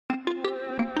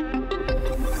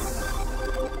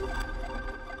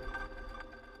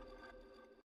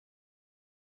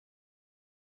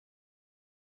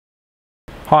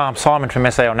Hi, I'm Simon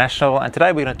from SAL National, and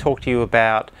today we're going to talk to you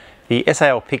about the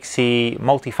SAL PIXIE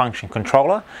Multifunction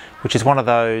Controller, which is one of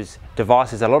those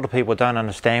devices that a lot of people don't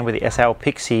understand with the SAL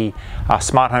PIXIE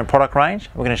smart home product range.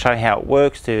 We're going to show you how it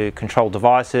works to control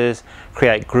devices,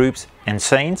 create groups and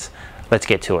scenes. Let's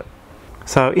get to it.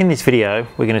 So in this video,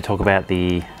 we're going to talk about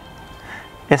the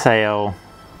SAL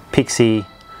PIXIE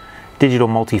Digital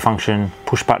Multifunction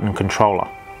Push Button Controller,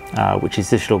 which is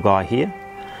this little guy here.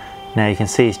 Now you can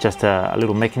see it's just a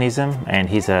little mechanism, and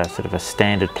here's a sort of a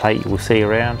standard plate you will see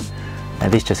around,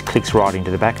 and this just clicks right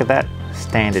into the back of that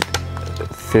standard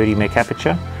 30 mech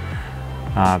aperture,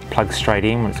 plugs straight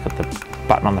in when it's got the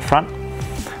button on the front.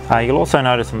 You'll also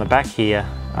notice on the back here,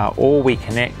 all we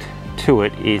connect to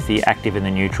it is the active and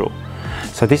the neutral.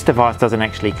 So this device doesn't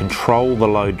actually control the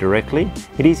load directly.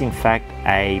 It is in fact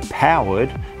a powered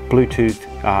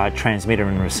Bluetooth transmitter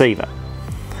and receiver.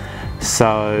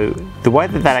 So the way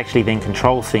that actually then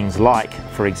controls things like,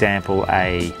 for example,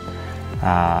 an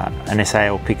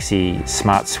SAL PIXIE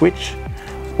smart switch,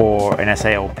 or an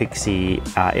SAL PIXIE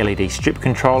LED strip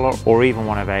controller, or even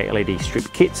one of our LED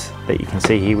strip kits that you can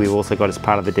see here we've also got as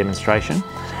part of the demonstration,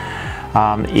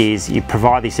 is you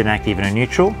provide this in active and a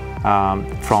neutral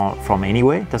from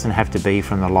anywhere. It doesn't have to be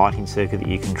from the lighting circuit that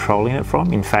you're controlling it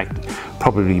from. In fact,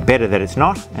 probably better that it's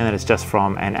not, and that it's just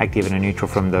from an active and a neutral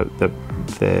from the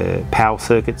power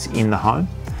circuits in the home.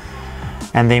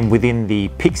 And then within the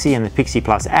PIXIE and the PIXIE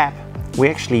Plus app, we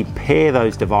actually pair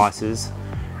those devices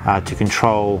to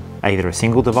control either a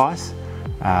single device,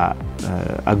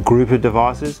 a group of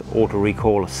devices, or to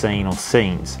recall a scene or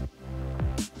scenes.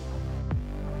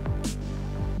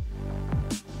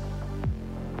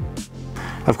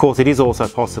 Of course, it is also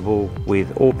possible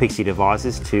with all PIXIE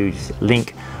devices to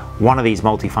link one of these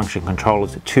multifunction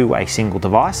controllers to a single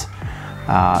device,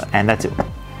 and that's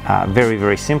very,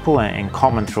 very simple and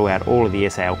common throughout all of the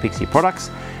SAL PIXIE products,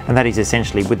 and that is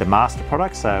essentially with the master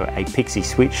product. So a PIXIE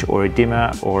switch or a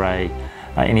dimmer or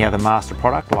any other master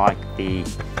product like the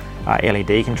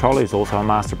LED controller is also a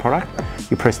master product.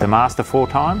 You press the master 4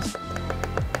 times,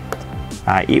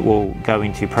 it will go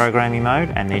into programming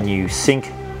mode, and then you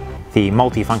sync the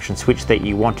multifunction switch that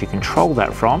you want to control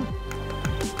that from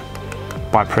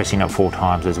by pressing it 4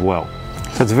 times as well.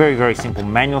 So it's a very, very simple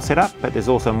manual setup, but there's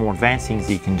also more advanced things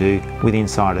you can do with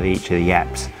inside of each of the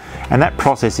apps. And that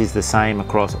process is the same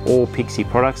across all PIXIE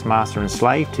products, master and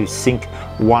slave, to sync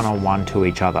one-on-one to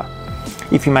each other.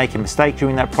 If you make a mistake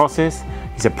during that process,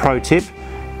 it's a pro tip,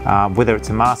 whether it's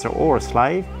a master or a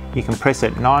slave, you can press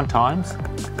it 9 times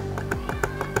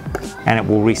and it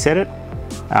will reset it,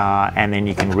 and then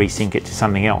you can resync it to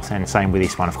something else, and same with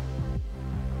this one.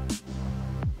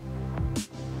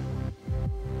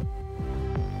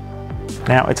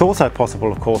 Now it's also possible,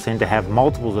 of course, then to have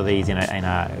multiples of these in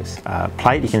a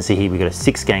plate. You can see here we've got a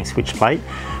 6-gang switch plate,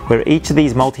 where each of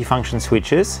these multifunction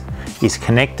switches is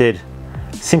connected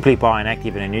simply by an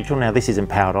active and a neutral. Now this isn't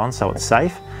powered on, so it's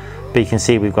safe, but you can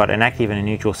see we've got an active and a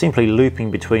neutral simply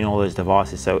looping between all those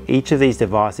devices. So each of these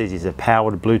devices is a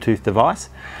powered Bluetooth device.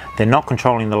 They're not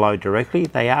controlling the load directly.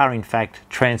 They are in fact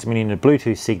transmitting a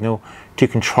Bluetooth signal to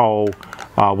control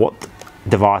what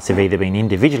device have either been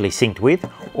individually synced with,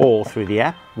 or through the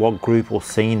app, what group or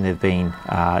scene they've been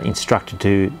instructed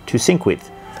to sync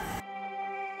with.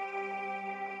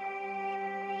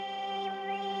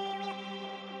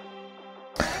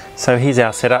 So here's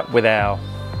our setup with our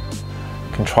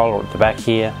controller at the back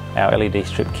here, our LED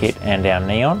strip kit and our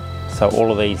neon. So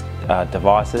all of these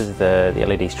devices, the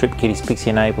LED strip kit is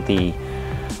PIXIE enabled, the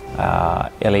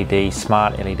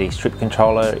smart LED strip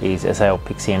controller is SAL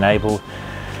PIXIE enabled,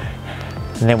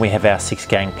 and then we have our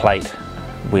 6-gang plate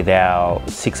with our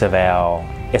 6 of our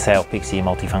SAL PIXIE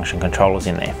multifunction controllers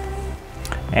in there.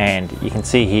 And you can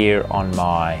see here on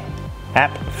my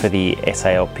app for the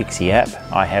SAL PIXIE app,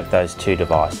 I have those 2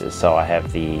 devices. So I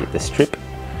have the strip,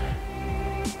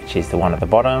 which is the one at the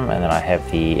bottom, and then I have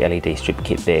the LED strip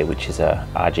kit there, which is a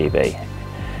RGB,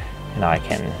 and I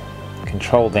can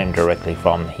control them directly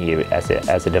from here as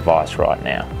a device right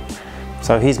now.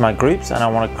 So here's my groups, and I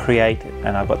want to create,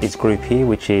 and I've got this group here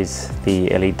which is the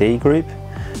LED group,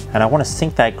 and I want to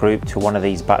sync that group to one of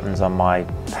these buttons on my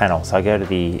panel. So I go to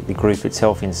the group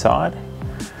itself inside,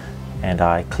 and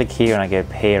I click here and I go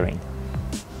pairing,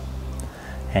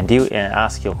 and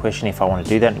ask your question if I want to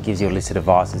do that, and it gives you a list of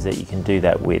devices that you can do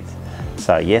that with.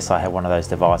 So yes, I have one of those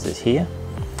devices here.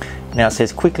 Now it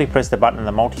says quickly press the button on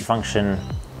the multifunction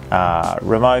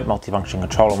remote, multifunction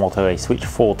controller, multi switch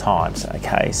 4 times.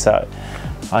 Okay, so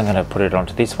I'm going to put it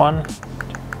onto this one.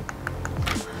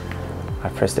 I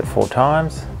pressed it 4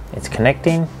 times. It's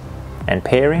connecting and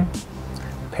pairing.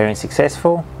 Pairing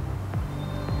successful.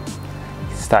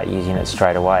 start using it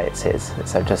straight away, it says.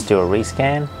 So just do a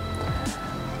rescan,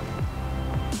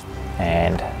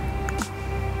 and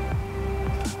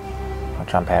I'll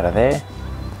jump out of there,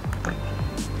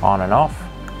 on and off.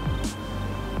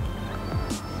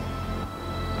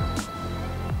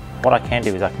 What I can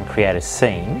do is I can create a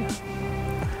scene.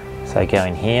 So go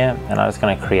in here, and I'm just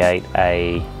going to create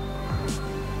a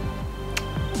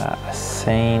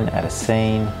scene, add a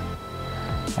scene,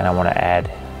 and I want to add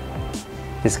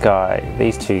this guy,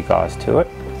 these two guys to it.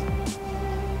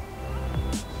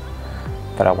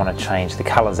 But I want to change the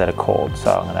colors that are called.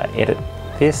 So I'm going to edit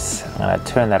this, I'm going to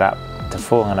turn that up to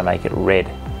full, I'm going to make it red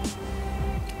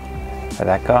for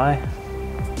that guy.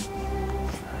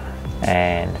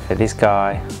 And for this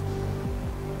guy,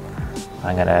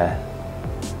 I'm going to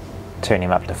turn him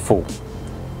up to full.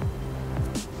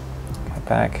 Go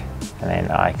back, and then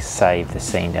I save the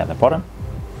scene down the bottom.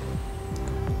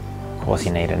 Of course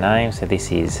you need a name, so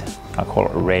this is, I'll call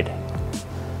it red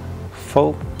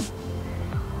full.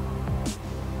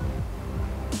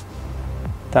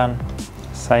 Done,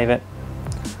 save it.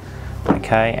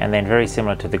 Okay, and then very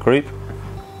similar to the group,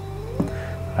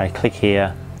 I click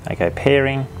here, I go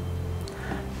pairing.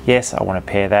 Yes, I want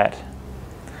to pair that.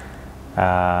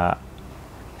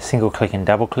 Single click and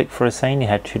double click for a scene, you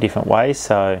have two different ways.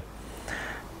 So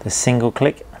the single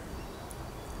click,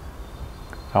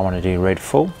 I want to do red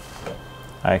full.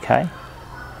 Okay,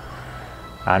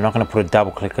 I'm not going to put a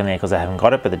double click in there because I haven't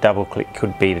got it, but the double click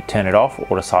could be to turn it off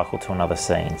or to cycle to another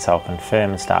scene. So I'll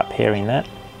confirm and start pairing that,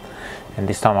 and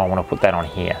this time I want to put that on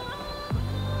here.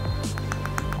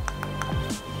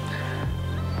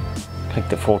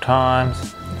 Clicked it 4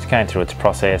 times, it's going through its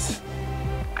process.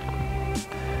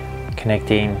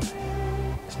 Connecting,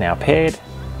 it's now paired.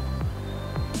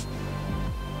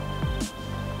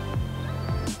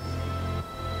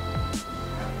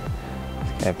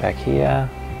 Let's go back here.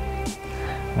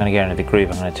 I'm going to go into the group,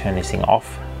 I'm going to turn this thing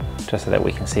off just so that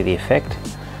we can see the effect.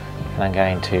 And I'm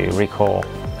going to recall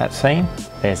that scene,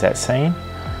 there's that scene.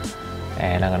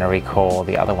 And I'm going to recall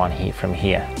the other one here from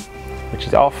here, which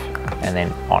is off and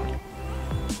then on.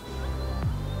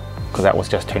 Because that was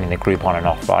just turning the group on and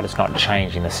off, right? It's not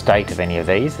changing the state of any of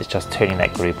these, it's just turning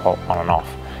that group on and off.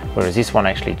 Whereas this one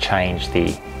actually changed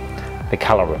the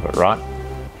color of it, right?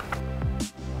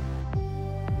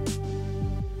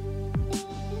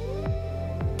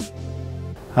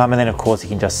 And then of course you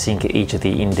can just sync each of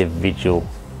the individual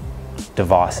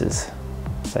devices.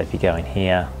 So if you go in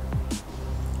here,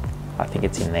 I think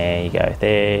it's in there, you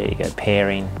go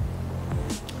pairing.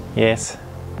 Yes,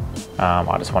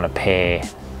 I just want to pair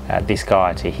this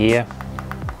guy to here.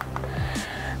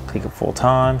 Click it 4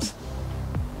 times.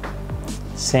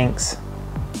 Syncs.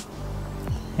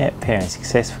 Yep, pairing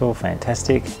successful,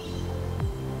 fantastic.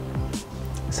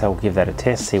 So we'll give that a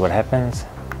test, see what happens.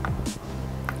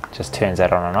 Just turns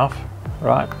that on and off,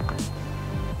 right?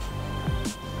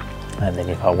 And then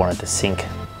if I wanted to sync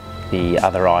the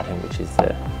other item, which is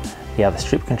the other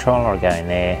strip controller, I go in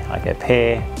there, I go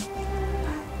pair.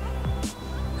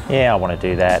 Yeah, I want to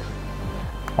do that.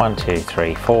 1, 2,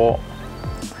 3, 4,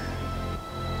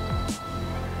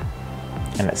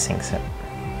 and it syncs it.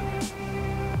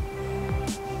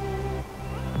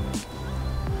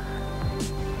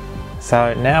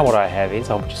 So now what I have is,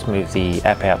 I'll just move the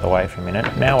app out the way for a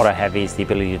minute. Now what I have is the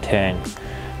ability to turn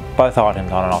both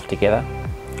items on and off together.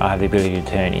 I have the ability to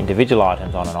turn individual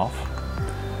items on and off.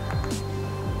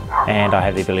 And I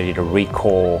have the ability to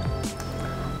recall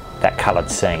that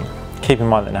coloured scene. Keep in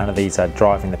mind that none of these are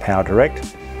driving the power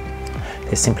direct.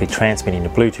 They're simply transmitting the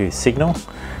Bluetooth signal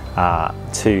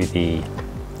to the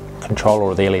controller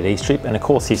or the LED strip. And of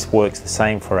course this works the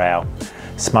same for our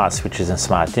smart switches and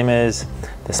smart dimmers,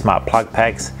 the smart plug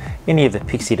packs, any of the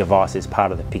Pixie devices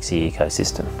part of the Pixie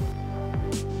ecosystem.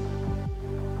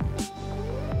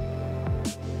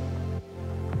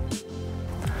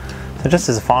 So just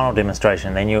as a final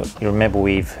demonstration, then you remember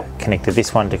we've connected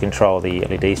this one to control the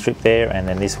LED strip there, and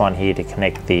then this one here to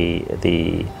connect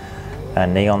the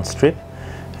neon strip.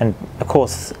 And of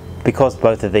course, because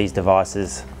both of these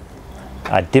devices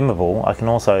are dimmable, I can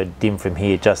also dim from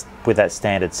here just with that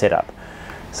standard setup.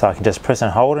 So I can just press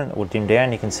and hold and it will dim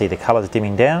down. You can see the colours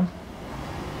dimming down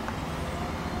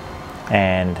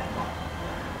and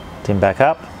dim back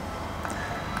up.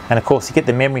 And of course you get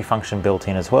the memory function built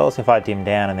in as well. So if I dim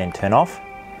down and then turn off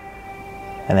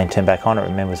and then turn back on, it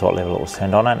remembers what level it was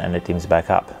turned on at and it dims back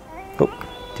up. Oop,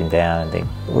 dim down and then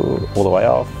all the way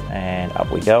off and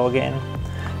up we go again.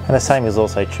 And the same is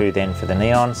also true then for the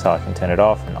neon, so I can turn it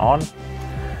off and on.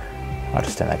 I'll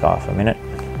just turn that guy off for a minute.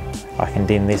 I can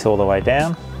dim this all the way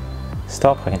down,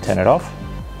 stop, I can turn it off,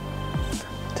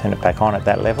 turn it back on at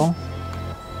that level.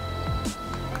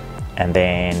 and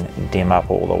then dim up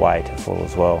all the way to full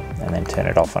as well, and then turn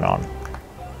it off and on.